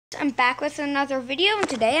I'm back with another video, and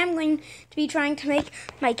today I'm going to be trying to make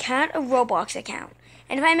my cat a Roblox account.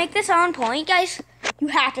 And if I make this on point, guys, you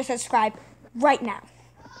have to subscribe right now.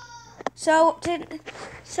 So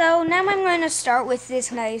now I'm going to start with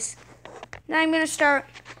this nice. Now I'm going to start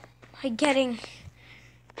by getting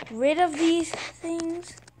rid of these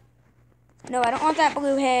things. No, I don't want that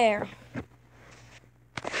blue hair.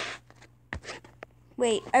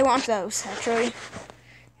 Wait, I want those, actually.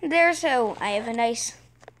 There, so I have a nice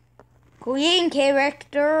green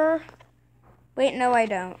character. Wait, no, I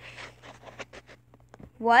don't.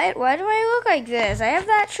 What? Why do I look like this? I have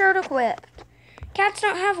that shirt equipped. Cats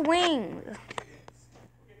don't have wings.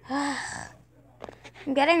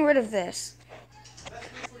 I'm getting rid of this.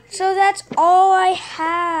 So that's all I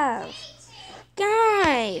have.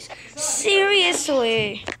 Guys,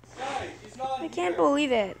 seriously. I can't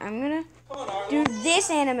believe it. I'm gonna do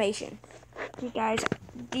this animation. You guys,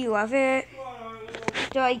 do you love it?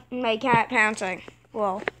 Do you like my cat pouncing?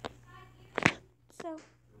 Well,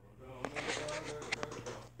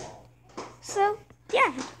 so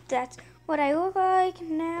yeah, that's what I look like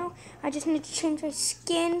now. I just need to change my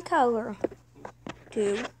skin color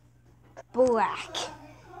to black.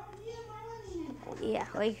 Yeah,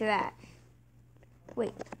 like that.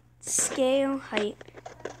 Wait, scale height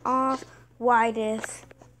off, widest.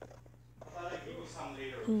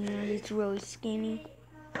 Yeah, it's really skinny.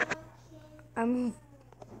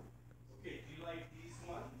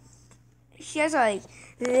 She has like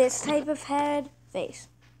this type of head face.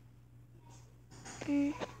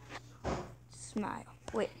 Smile.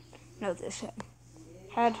 Wait, no, this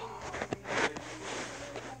head.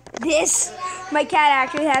 This, my cat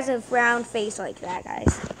actually has a round face like that,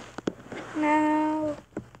 guys. Now,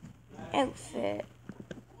 outfit.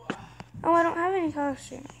 Oh, I don't have any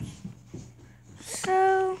costumes.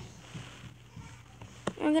 So,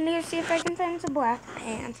 I'm gonna go see if I can find some black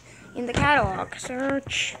pants in the catalog.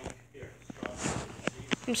 Search.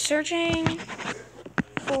 I'm searching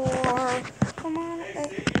for, come on,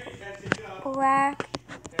 black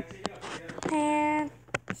pants.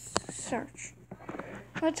 Search.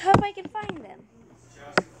 Let's hope I can find them.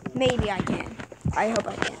 Maybe I can. I hope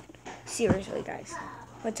I can. Seriously, guys.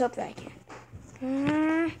 Let's hope that I can.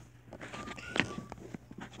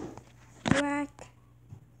 Black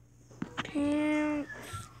pants.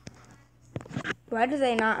 Why do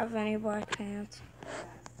they not have any black pants?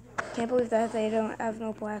 Can't believe that they don't have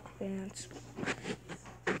no black pants.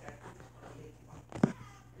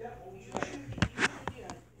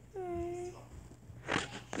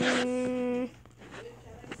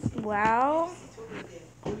 Wow.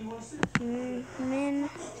 Min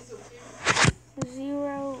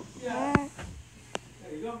 0 max.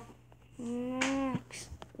 Max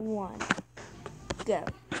 1. Go.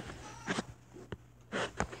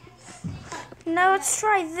 Now let's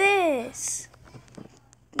try this.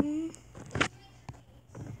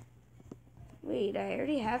 Wait, I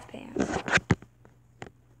already have pants.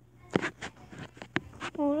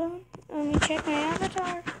 Hold on. Let me check my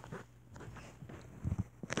avatar.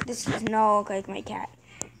 This does not look like my cat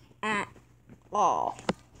at all.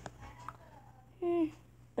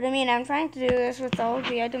 But I mean, I'm trying to do this with all of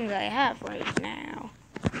the items I have right now.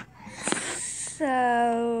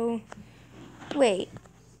 So, wait.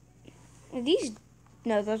 Are these?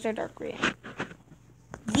 No, those are dark green.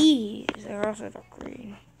 These are also dark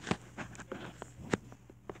green.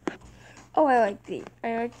 Oh, I like the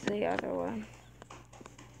other one.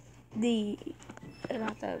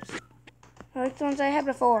 Not those. I like the ones I had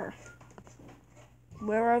before.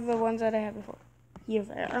 Where are the ones that I had before? Here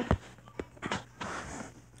they are.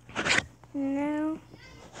 No.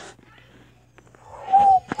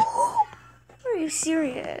 Are you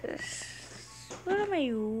serious? What am I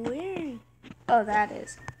wearing? Oh, that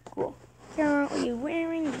is cool. Currently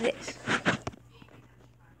wearing this.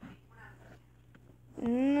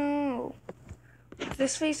 No. Where'd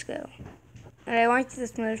this face go? And I like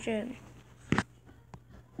this motion.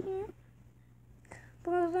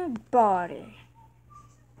 But the body.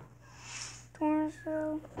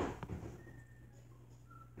 Torso.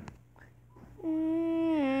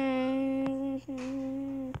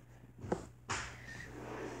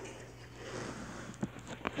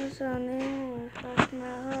 What's on there? That's my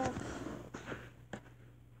heart.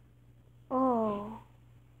 Oh.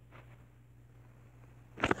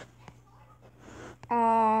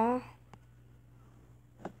 Aww.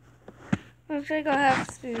 Looks like I'll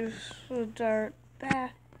have to start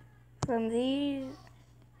back from these.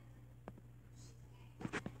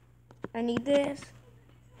 I need this.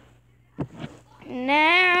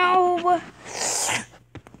 Now.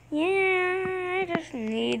 Yeah, I just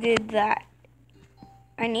needed that.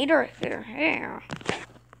 I need her hair.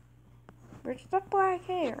 Where's the black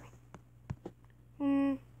hair?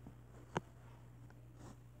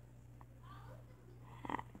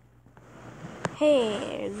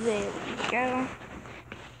 Hey, there we go.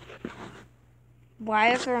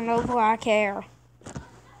 Why is there no black hair?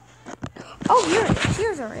 Oh, here it is.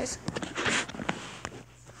 Here there is.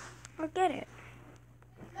 I'll get it.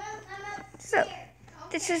 So,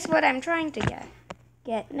 this is what I'm trying to get.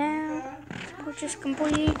 Get now. Purchase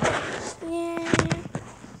complete. Yeah.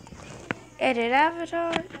 Edit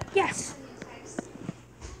avatar. Yes.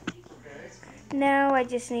 Now I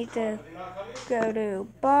just need to go to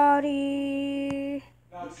body.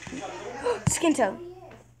 Skin tone.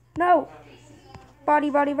 No. Body.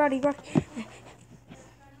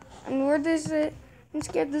 I'm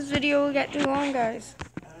scared this video will get too long, guys.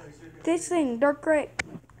 This thing, dark gray.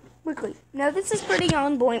 Quickly. Now this is pretty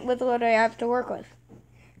on point with what I have to work with.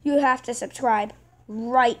 You have to subscribe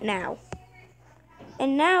right now.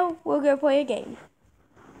 And now we'll go play a game.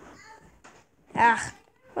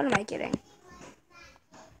 What am I kidding?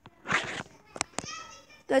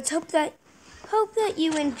 Let's hope that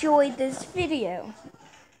you enjoyed this video.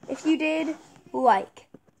 If you did, like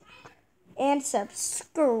and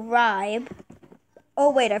subscribe. Oh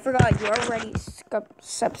wait, I forgot you already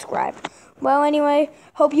subscribed. Well, anyway,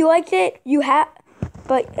 hope you liked it.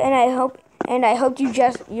 I hope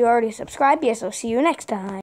you already subscribed. Yes, I'll see you next time.